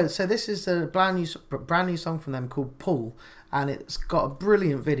 Yeah, no. So this is a brand new song from them called Pull, and it's got a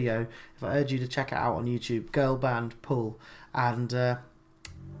brilliant video. If I urge you to check it out on YouTube, Girl Band Pull, and yeah,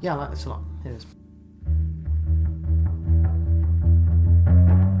 I like this a lot. Here it is.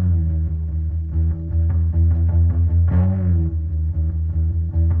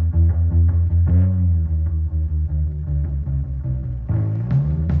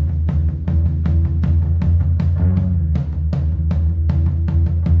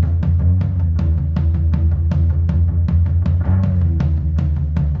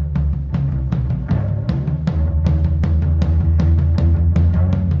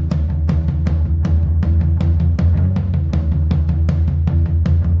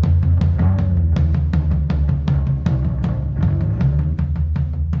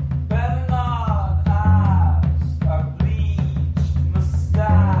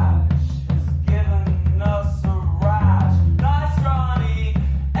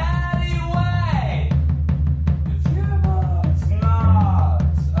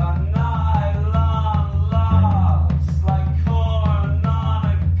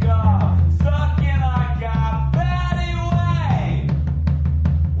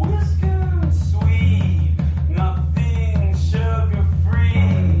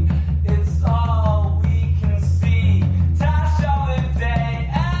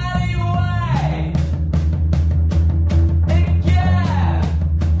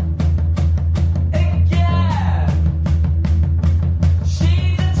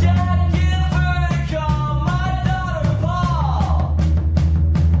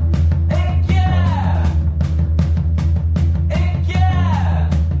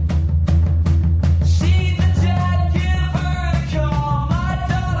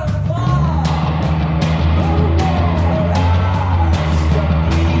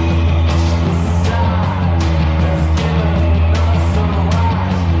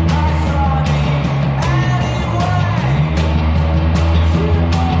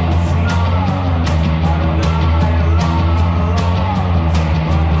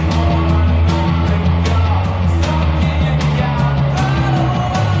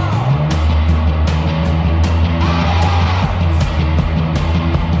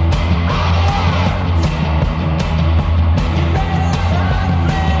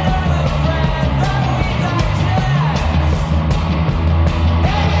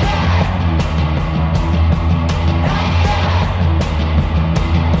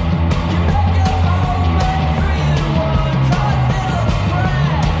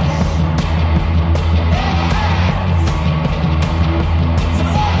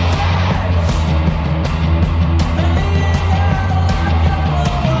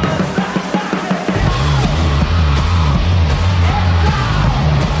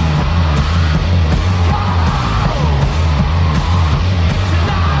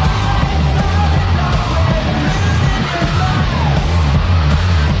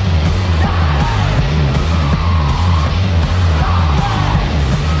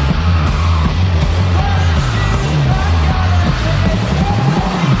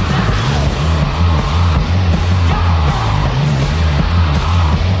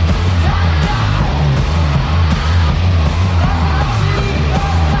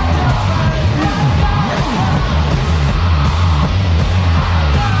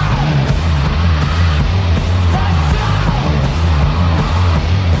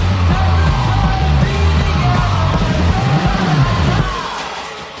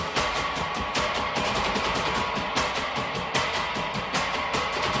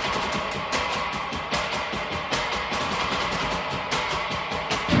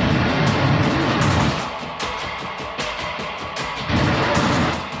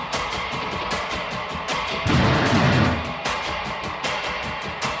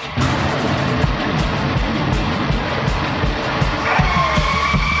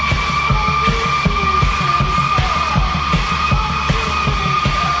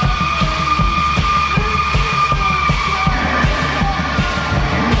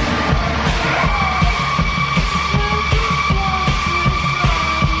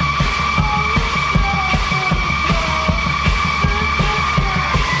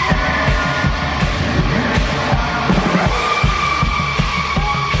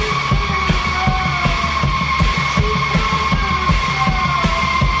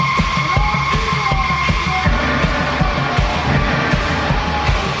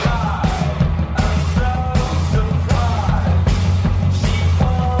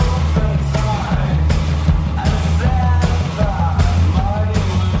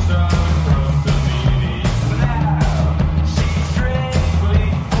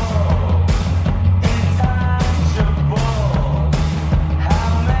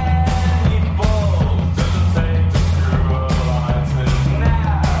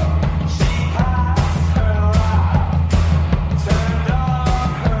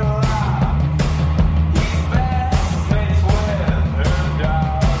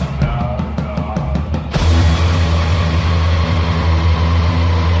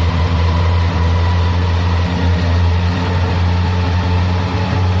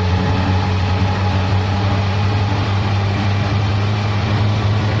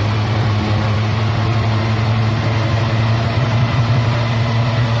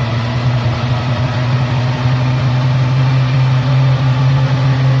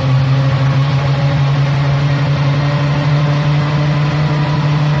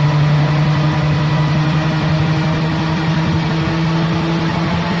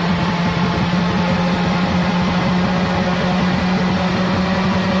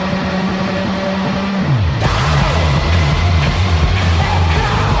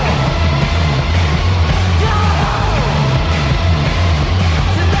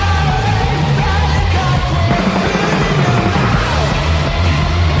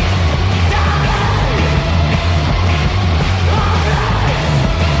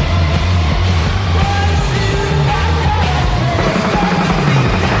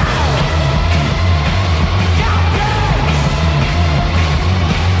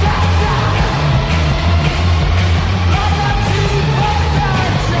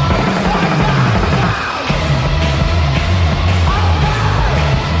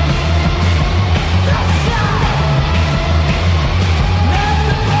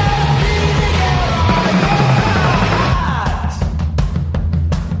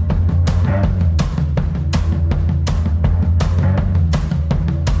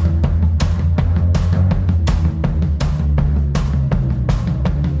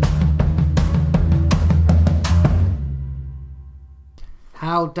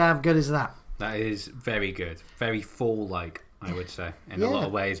 How damn good is that? That is very good. Very Fall-like, I would say, in a lot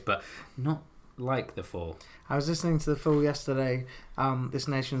of ways, but not like The Fall. I was listening to The Fall yesterday, This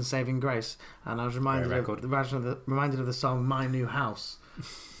Nation's Saving Grace, and I was reminded of the song My New House.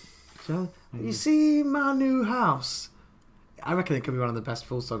 So, you see my new house. I reckon it could be one of the best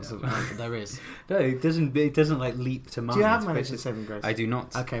Fall songs that there is. No, it doesn't like leap to mind. Do you have My Nation's Saving Grace? I do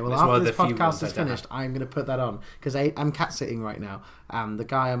not. Okay, well, after this podcast is finished, I'm going to put that on, because I'm cat sitting right now. The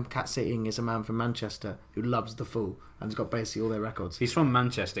guy I'm cat sitting is a man from Manchester who loves The Fall and has got basically all their records. He's from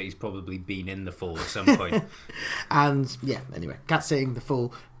Manchester. He's probably been in The Fall at some point. And yeah, anyway, cat sitting The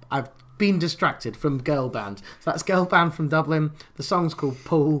Fall. I've been distracted from Girl Band. So that's Girl Band from Dublin. The song's called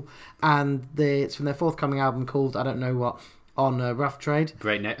Pool, and it's from their forthcoming album called I don't know what, on Rough Trade.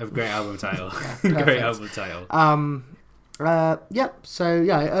 Great album title. Great album title. So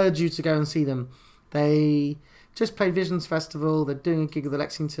I urge you to go and see them. They just played Visions Festival. They're doing a gig at the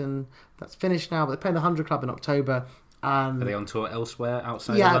Lexington. That's finished now, but they're playing the 100 Club in October. Are they on tour elsewhere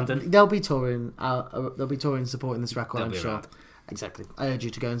outside of London? Yeah, they'll be touring. They'll be touring, supporting this record, I'm sure. Around. Exactly. I urge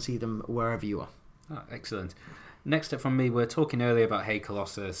you to go and see them wherever you are. Oh, excellent. Next up from me, we were talking earlier about Hey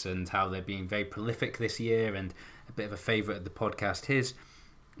Colossus and how they're being very prolific this year and a bit of a favourite of the podcast. Here's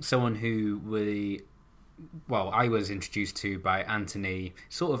someone who I was introduced to by Anthony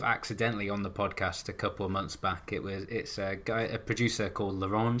sort of accidentally on the podcast a couple of months back. It's a producer called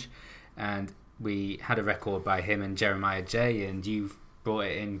L'Orange, and we had a record by him and Jeremiah J, and you brought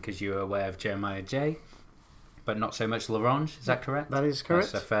it in because you were aware of Jeremiah J, but not so much L'Orange. Is that correct? That is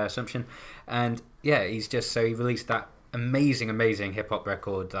correct. That's a fair assumption. And yeah, he released that amazing hip-hop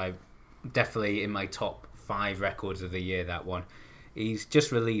record. I definitely in my top 5 records of the year, that one. He's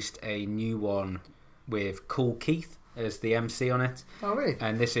just released a new one with Cool Keith as the MC on it. Oh really?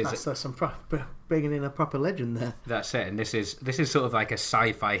 And this is that's bringing in a proper legend there. That's it. And this is sort of like a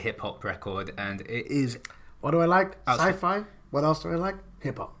sci-fi hip-hop record, and it is... What do I like? Sci-fi. What else do I like?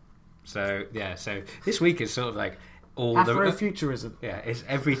 Hip-hop. So this week is sort of like all Afrofuturism. It's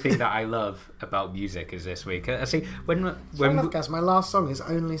everything that I love about music is this week. I see when guys, my last song is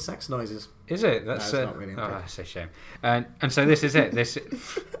Only Sex Noises. Is it? That's not really. That's a shame. And so this is it.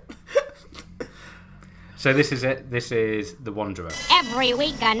 So this is it. This is The Wanderer. Every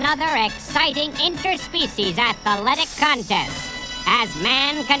week, another exciting interspecies athletic contest as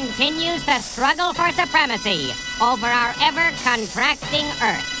man continues to struggle for supremacy over our ever-contracting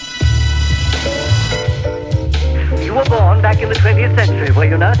Earth. You were born back in the 20th century, were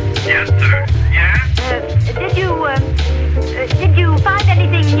you not? Yes, sir. Yes? Did you find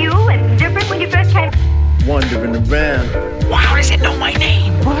anything new and different when you first came? Wandering around. Well, how does it know my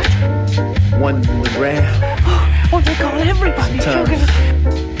name? What? Wandering around. Well, they call everybody sugar.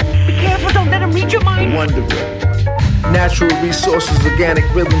 Be careful, don't let them read your mind. Wanderer. Natural resources, organic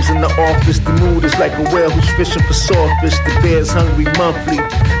rhythms in the office. The mood is like a whale who's fishing for sawfish. The bear's hungry monthly.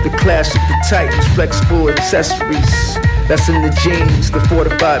 The clash of the titans, flexible accessories. That's in the genes, the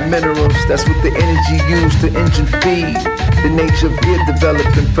fortified minerals. That's what the energy used to engine feed. The nature of ear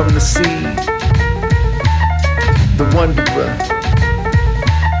developing from the seed. The Wanderer.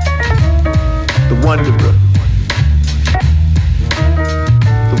 The Wanderer.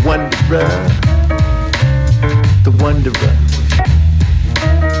 The Wanderer. The Wanderer.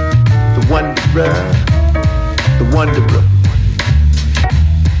 The Wanderer. The Wanderer.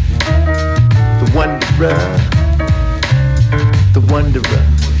 The Wanderer. The Wanderer.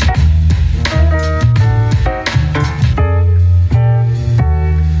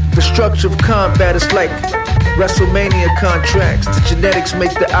 The structure of combat is like WrestleMania contracts. The genetics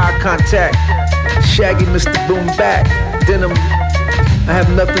make the eye contact. Shaggy Mr. Boom back. Denim. I have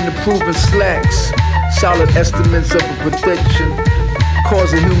nothing to prove in slacks. Solid estimates of a prediction.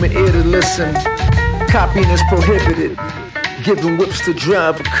 Cause a human ear to listen. Copying is prohibited. Giving whips to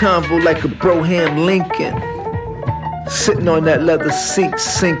drive a convo like a Broham Lincoln. Sitting on that leather seat,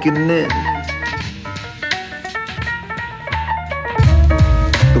 sinking in.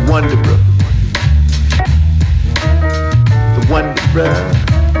 The Wanderer. The Wanderer.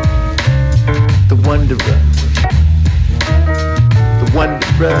 The Wanderer. The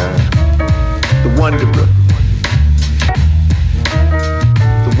Wanderer. The Wanderer.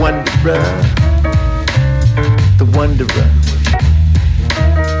 The Wanderer. The Wanderer.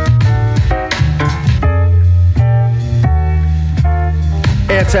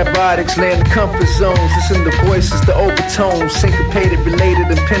 Antibiotics land the comfort zones. It's in the voices, the overtones. Syncopated, related,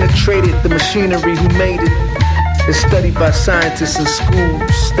 and penetrated the machinery who made it. It's studied by scientists in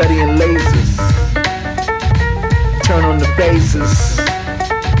schools, studying lasers. Turn on the phases.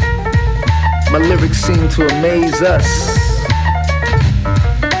 My lyrics seem to amaze us.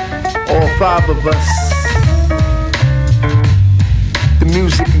 all 5 of us. The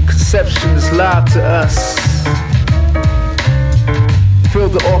music and conception is live to us. Feel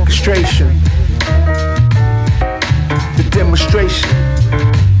the orchestration, the demonstration.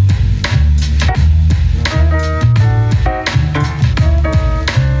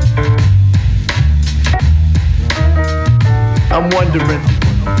 I'm wondering.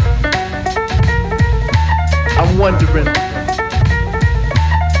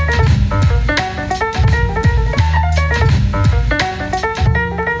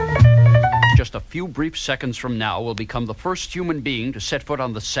 Just a few brief seconds from now will become the first human being to set foot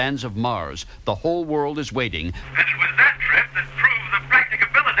on the sands of Mars. The whole world is waiting. And it was that trip that proved the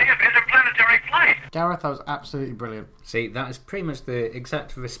practicability of interplanetary flight. Gareth, that was absolutely brilliant. See, that is pretty much the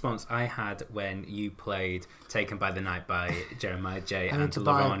exact response I had when you played Taken by the Night by Jeremiah J. and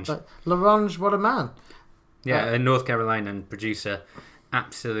L'Orange. L'Orange, what a man. Yeah, a North Carolinian producer.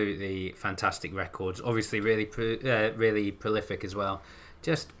 Absolutely fantastic records. Obviously really prolific as well.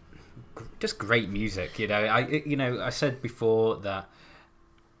 Just great music, you know. I said before that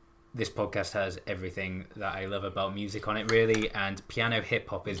this podcast has everything that I love about music on it, really, and piano hip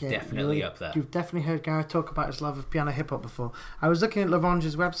hop is definitely up there. You've definitely heard Gareth talk about his love of piano hip hop before. I was looking at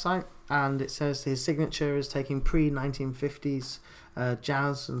L'Orange's website, and it says his signature is taking pre-1950s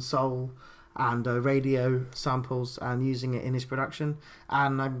jazz and soul and radio samples and using it in his production,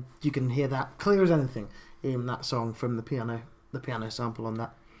 and you can hear that clear as anything in that song from the piano sample on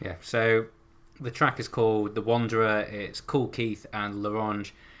that. Yeah, so the track is called The Wanderer. It's Kool Keith and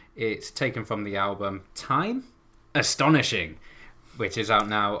L'Orange. It's taken from the album Time Astonishing, which is out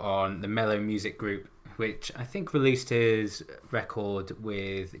now on the Mellow Music Group, which I think released his record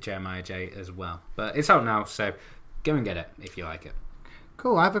with Jeremiah J as well. But it's out now, so go and get it if you like it.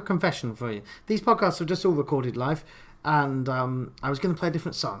 Cool, I have a confession for you. These podcasts are just all recorded live, and I was going to play a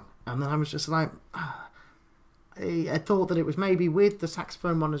different song, and then I was just like, I thought that it was maybe with the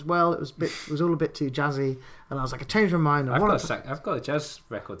saxophone one as well. It was all a bit too jazzy, and I was like, I changed my mind. I've got a jazz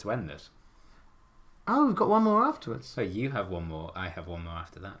record to end this. Oh, we've got one more afterwards. So you have one more, I have one more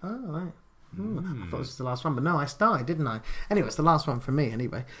after that. Oh, right. I thought this was the last one, but no, I started, didn't I? Anyway, it's the last one for me,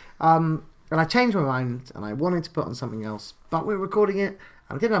 anyway. And I changed my mind, and I wanted to put on something else, but we were recording it,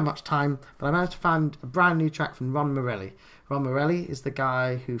 and I didn't have much time, but I managed to find a brand new track from Ron Morelli. Ron Morelli is the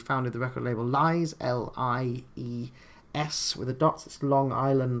guy who founded the record label Lies, Lies, with a dot. It's Long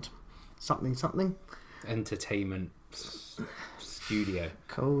Island something. Entertainment Studio.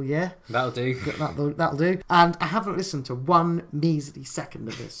 Cool, yeah. That'll do. That'll do. And I haven't listened to one measly second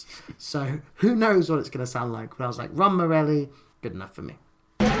of this, so who knows what it's going to sound like. But I was like, Ron Morelli, good enough for me.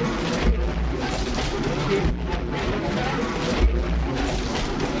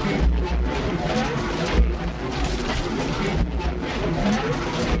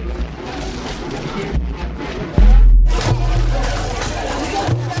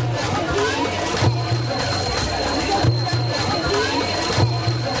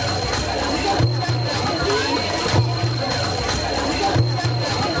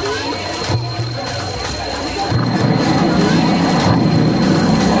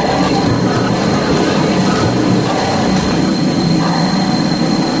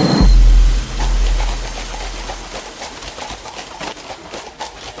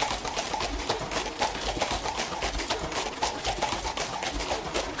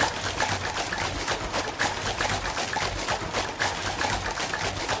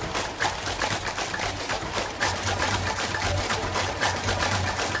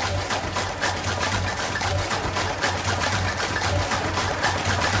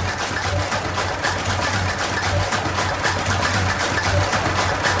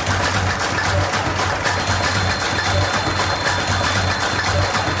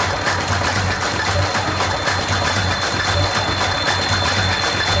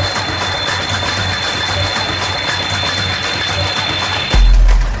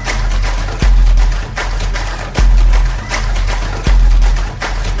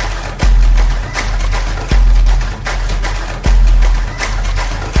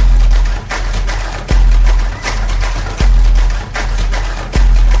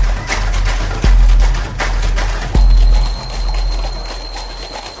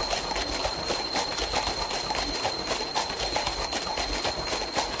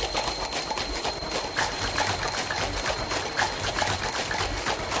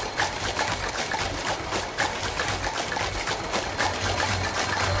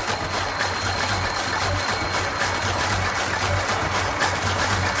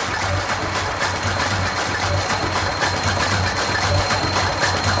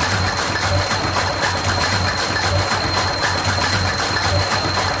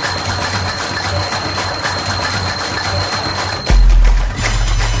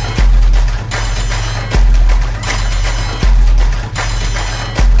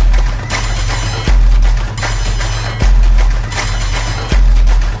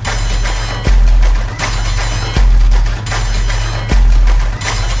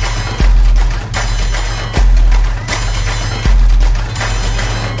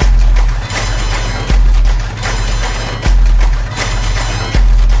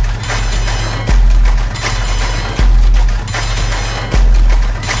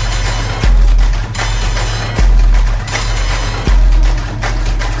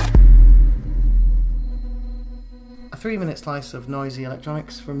 3-minute slice of noisy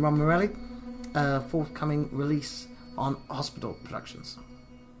electronics from Ron Morelli, forthcoming release on Hospital Productions.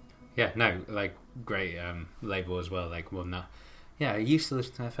 Yeah, no, like, great label as well, like one that, yeah, I used to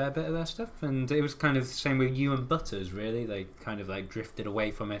listen to a fair bit of their stuff, and it was kind of the same with you and Butters, really. They kind of like drifted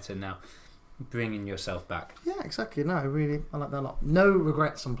away from it, and now bringing yourself back. Yeah, exactly. No, I like that a lot. No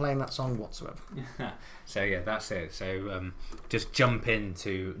regrets on playing that song whatsoever. So yeah, that's it. So just jump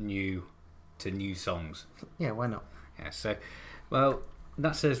into new songs. Yeah, why not? Yeah. So, well,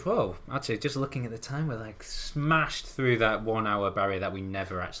 that says, well, actually, just looking at the time, we're like smashed through that 1 hour barrier that we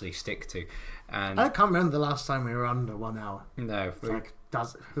never actually stick to. And I can't remember the last time we were under 1 hour. No, we're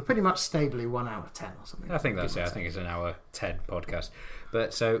pretty much stably 1 hour 10 or something. I think that's it. I think it's an hour 10 podcast.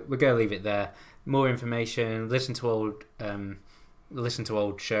 But so we're going to leave it there. More information, listen to old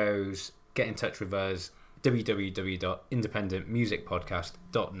shows, get in touch with us,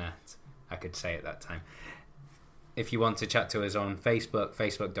 www.independentmusicpodcast.net. I could say it that time. If you want to chat to us on Facebook,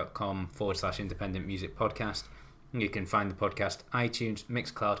 facebook.com/independent music podcast, you can find the podcast iTunes,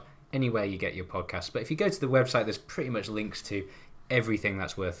 Mixcloud, anywhere you get your podcasts. But if you go to the website, there's pretty much links to everything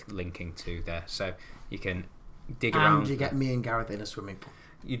that's worth linking to there. So you can dig around. And you get me and Gareth in a swimming pool.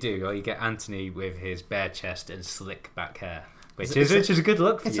 You do, or you get Anthony with his bare chest and slick back hair, which is a good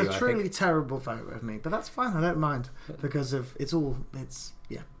look for you. It's a truly terrible photo of me, but that's fine. I don't mind because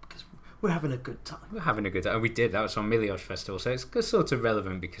we're having a good time. We're having a good time. We did. That was on Miliosh Festival, so it's sort of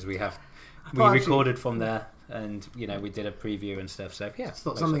relevant because we recorded from there, and we did a preview and stuff. So yeah, it's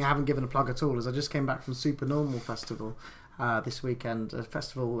not something I haven't given a plug at all. As I just came back from Super Normal Festival this weekend, a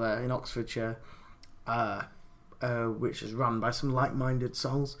festival in Oxfordshire, which is run by some like-minded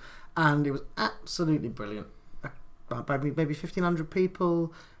souls, and it was absolutely brilliant. Maybe 1,500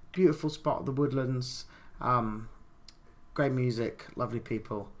 people, beautiful spot at the Woodlands, great music, lovely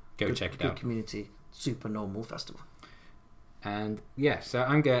people. Check it out. Good community, Super Normal Festival. And yeah, so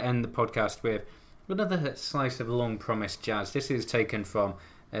I'm going to end the podcast with another slice of long-promised jazz. This is taken from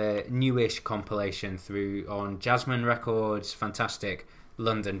a newish compilation on Jasmine Records, fantastic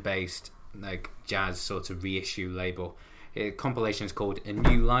London-based jazz sort of reissue label. Compilation is called A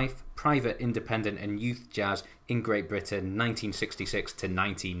New Life, Private, Independent and Youth Jazz in Great Britain, 1966 to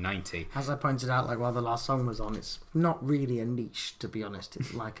 1990. As I pointed out, while the last song was on, it's not really a niche, to be honest.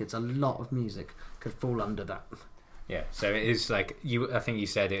 It's a lot of music could fall under that. Yeah, so it is I think you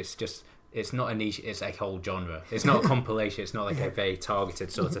said it's not a niche, it's a whole genre. It's not a compilation, it's not a very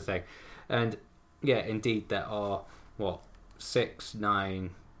targeted sort of thing. And yeah, indeed, there are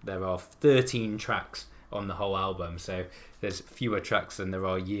 13 tracks on the whole album, so there's fewer tracks than there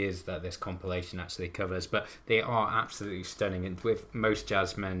are years that this compilation actually covers, but they are absolutely stunning. And with most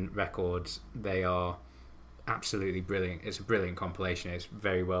Jasmine records, they are absolutely brilliant. It's a brilliant compilation. It's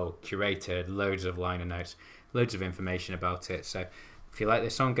very well curated, loads of liner notes, loads of information about it. So if you like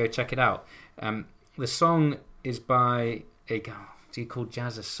this song, go check it out. The song is by a guy, do you call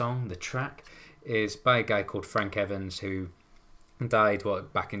jazz a song? The track is by a guy called Frank Evans, who died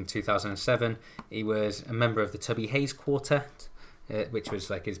back in 2007. He was a member of the Tubby Hayes Quartet, which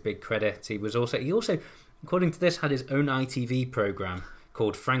was his big credit. He also, according to this, had his own ITV program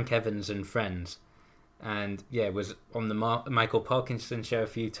called Frank Evans and Friends, and was on the Michael Parkinson show a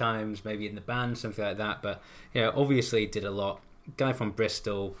few times, maybe in the band, something like that. But obviously did a lot. Guy from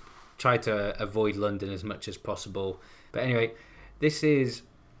Bristol, tried to avoid London as much as possible. But anyway, this is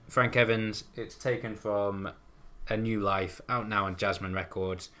Frank Evans. It's taken from A New Life, out now on Jasmine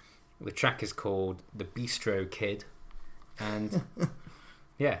Records. The track is called The Bistro Kid. And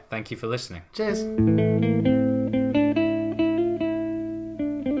yeah, thank you for listening. Cheers.